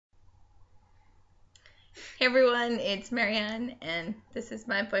Hey everyone, it's Marianne, and this is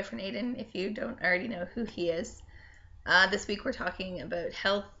my boyfriend Aiden, if you don't already know who he is. This week we're talking about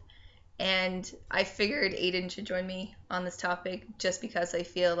health, and I figured Aiden should join me on this topic just because I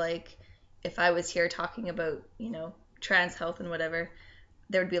feel like if I was here talking about, trans health and whatever,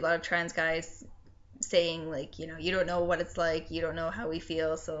 there would be a lot of trans guys saying, like, you don't know what it's like, you don't know how we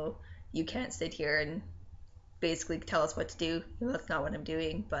feel, so you can't sit here and basically tell us what to do. That's not what I'm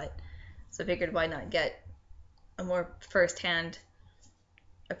doing, but so I figured why not get a more first-hand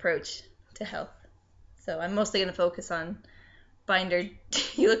approach to health. So I'm mostly going to focus on binder.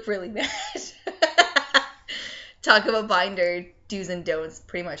 You look really bad. Talk about binder do's and don'ts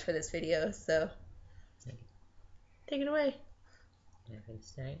pretty much for this video. So take it away.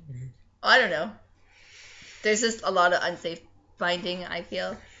 I don't know. There's just a lot of unsafe binding, I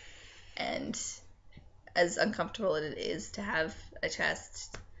feel, and as uncomfortable as it is to have a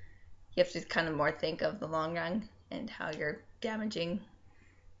chest, you have to kind of more think of the long run and how you're damaging.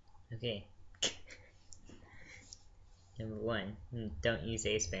 Okay. Number one, don't use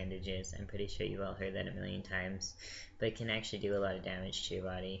ace bandages. I'm pretty sure you've all heard that a million times, but it can actually do a lot of damage to your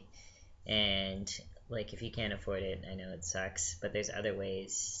body. And like, if you can't afford it, I know it sucks, but there's other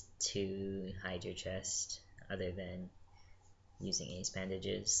ways to hide your chest other than using ace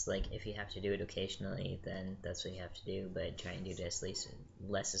bandages. Like, if you have to do it occasionally, then that's what you have to do, but try and do it as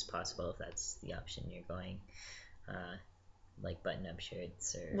less as possible if that's the option you're going. Like button-up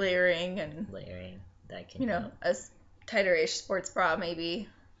shirts or layering, that can help. A tighter-ish sports bra, maybe.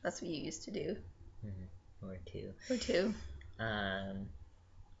 That's what you used to do. Or two.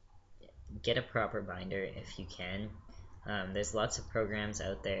 Get a proper binder if you can. There's lots of programs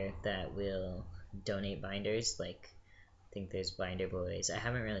out there that will donate binders, like I think there's Binder Boys. I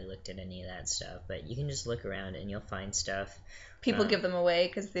haven't really looked at any of that stuff, but you can just look around and you'll find stuff. People give them away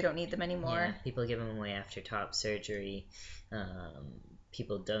because they don't need them anymore. Yeah, people give them away after top surgery.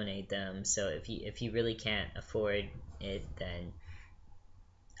 People donate them. So if you really can't afford it, then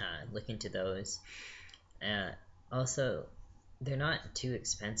look into those. Also, they're not too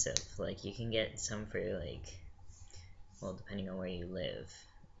expensive. Like, you can get some for well, depending on where you live,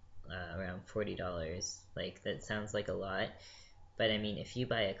 around $40. Like, that sounds like a lot, but I mean, if you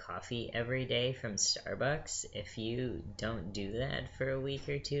buy a coffee every day from Starbucks, if you don't do that for a week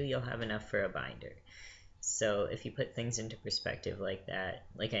or two, you'll have enough for a binder. So if you put things into perspective like that,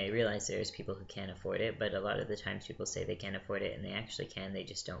 like, I realize there's people who can't afford it, but a lot of the times people say they can't afford it, and they actually can, they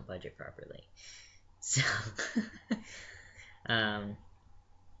just don't budget properly. So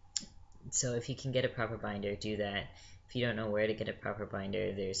so if you can get a proper binder, do that. If you don't know where to get a proper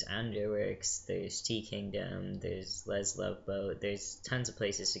binder, there's Underworks, there's Tea Kingdom, there's Les Love Boat, there's tons of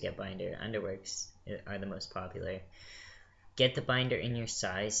places to get binder. Underworks are the most popular. Get the binder in your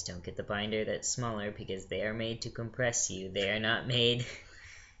size. Don't get the binder that's smaller, because they are made to compress you. They are not made...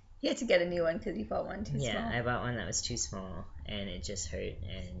 You had to get a new one because you bought one too small. Yeah, I bought one that was too small, and it just hurt,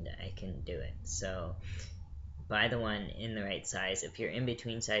 and I couldn't do it. So buy the one in the right size. If you're in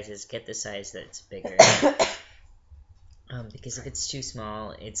between sizes, get the size that's bigger. Because if it's too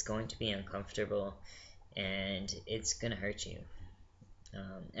small, it's going to be uncomfortable, and it's going to hurt you.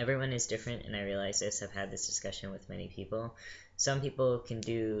 Everyone is different, and I realize this. I've had this discussion with many people. Some people can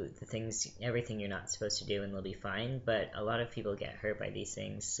do everything you're not supposed to do, and they'll be fine, but a lot of people get hurt by these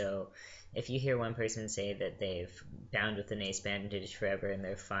things. So if you hear one person say that they've bound with an ace bandage forever and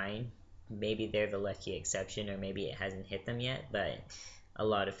they're fine, maybe they're the lucky exception, or maybe it hasn't hit them yet, but a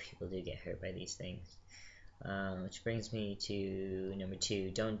lot of people do get hurt by these things. Which brings me to number 2,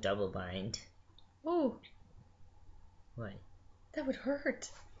 don't double bind. Oh. What? That would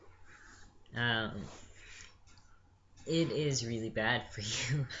hurt. It is really bad for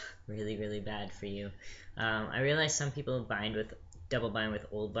you. Really, really bad for you. I realize some people double bind with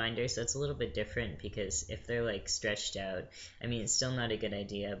old binders, so it's a little bit different, because if they're like stretched out, I mean, it's still not a good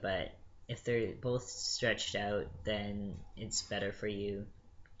idea, but if they're both stretched out, then it's better for you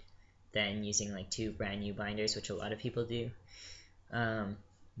than using like 2 brand new binders, which a lot of people do.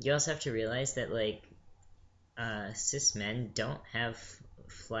 You also have to realize that cis men don't have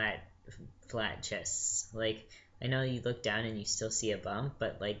flat chests. Like, I know you look down and you still see a bump,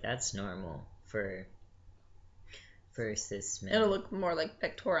 but like, that's normal for cis men. It'll look more like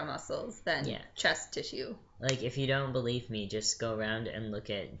pectoral muscles than chest tissue. Like, if you don't believe me, just go around and look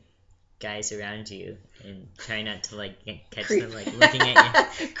at guys around you and try not to catch them looking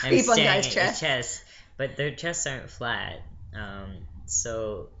at you. I'm staring at your chest, but their chests aren't flat.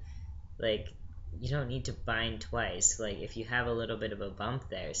 So you don't need to bind twice. If you have a little bit of a bump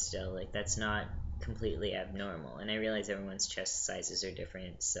there still, that's not completely abnormal. And I realize everyone's chest sizes are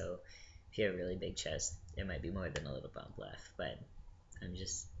different, so If you have a really big chest, it might be more than a little bump left, but I'm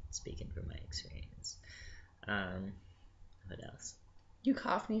just speaking from my experience. What else? You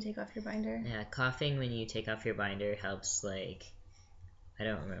cough when you take off your binder? Yeah, coughing when you take off your binder helps, like, I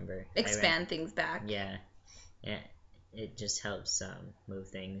don't remember. Expand things back. Yeah. It just helps move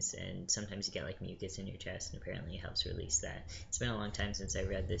things, and sometimes you get like mucus in your chest, and apparently it helps release that. It's been a long time since I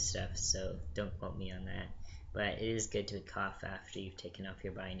read this stuff, so don't quote me on that. But it is good to cough after you've taken off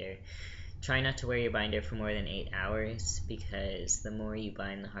your binder. Try not to wear your binder for more than 8 hours, because the more you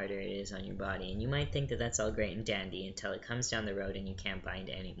bind, the harder it is on your body. And you might think that that's all great and dandy until it comes down the road and you can't bind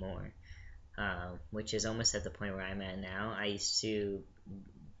anymore, which is almost at the point where I'm at now. I used to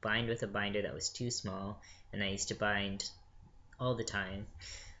bind with a binder that was too small, and I used to bind all the time,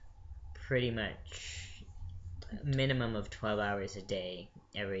 pretty much minimum of 12 hours a day,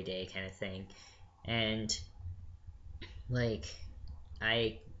 every day kind of thing. And like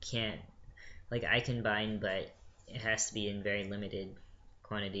I can bind, but it has to be in very limited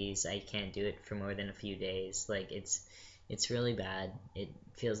quantities. I can't do it for more than a few days. Like it's really bad. It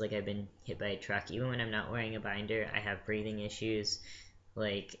feels like I've been hit by a truck. Even when I'm not wearing a binder, I have breathing issues.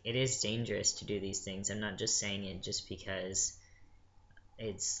 Like, it is dangerous to do these things. I'm not just saying it just because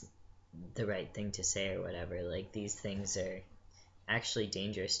it's the right thing to say or whatever. Like, these things are actually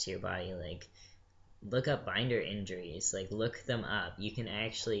dangerous to your body. Like, look up binder injuries. Like, look them up. You can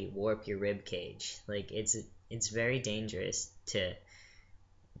actually warp your rib cage. Like, it's very dangerous to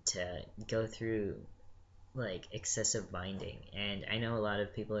go through like excessive binding. And I know a lot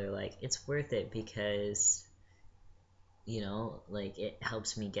of people are like, it's worth it because, you know, like, it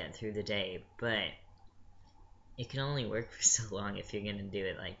helps me get through the day, but it can only work for so long if you're gonna do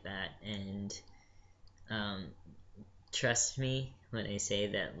it like that. And trust me when I say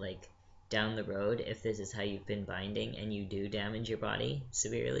that, like, down the road, if this is how you've been binding and you do damage your body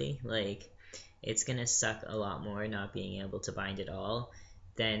severely, like, it's gonna suck a lot more not being able to bind at all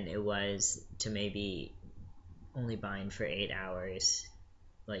than it was to maybe only bind for 8 hours,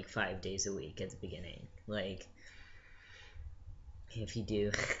 like 5 days a week at the beginning. Like, if you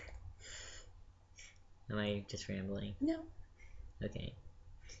do am I just rambling? No. Okay.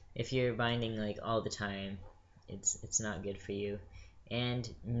 If you're binding like all the time, it's not good for you. And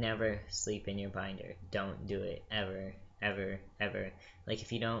never sleep in your binder. Don't do it ever, ever, ever. Like,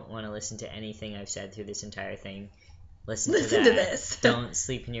 if you don't want to listen to anything I've said through this entire thing, listen to this. Don't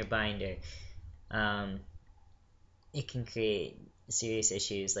sleep in your binder. It can create serious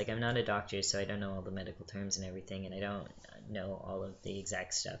issues. Like, I'm not a doctor, so I don't know all the medical terms and everything, and I don't know all of the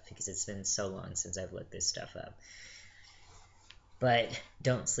exact stuff because it's been so long since I've looked this stuff up. But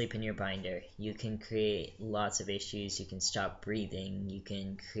don't sleep in your binder. You can create lots of issues. You can stop breathing. You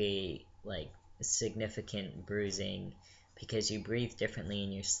can create like significant bruising because you breathe differently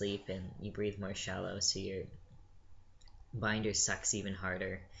in your sleep and you breathe more shallow, so your binder sucks even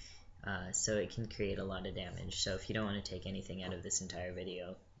harder. So it can create a lot of damage. So if you don't want to take anything out of this entire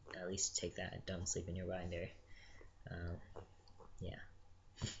video, at least take that. Don't sleep in your binder. Yeah.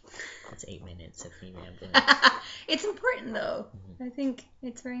 That's 8 minutes of me rambling. It's important, though. I think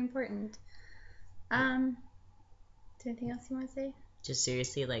it's very important. Is there anything else you want to say? Just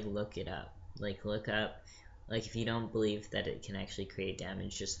seriously, like, look it up. Like, look up, like, if you don't believe that it can actually create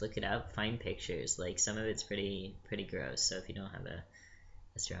damage, just look it up, find pictures. Like, some of it's pretty gross, so if you don't have a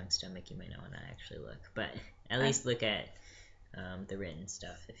strong stomach, you might not want to actually look. But at least look at the written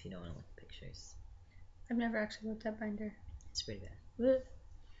stuff if you don't want to look at pictures. I've never actually looked at binder. It's pretty bad.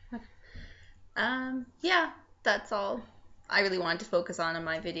 Yeah, that's all I really wanted to focus on in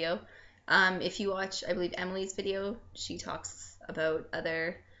my video. If you watch, I believe, Emily's video, she talks about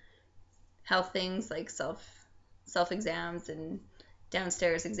other health things like self exams and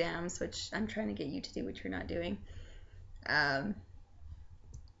downstairs exams, which I'm trying to get you to do, which you're not doing.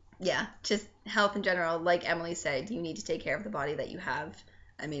 Yeah, just health in general. Like Emily said, you need to take care of the body that you have.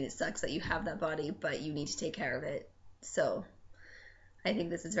 I mean, it sucks that you have that body, but you need to take care of it. So I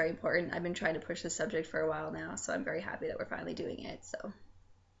think this is very important. I've been trying to push this subject for a while now, so I'm very happy that we're finally doing it. So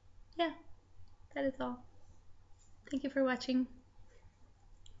yeah, that is all. Thank you for watching.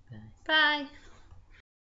 Bye. Bye.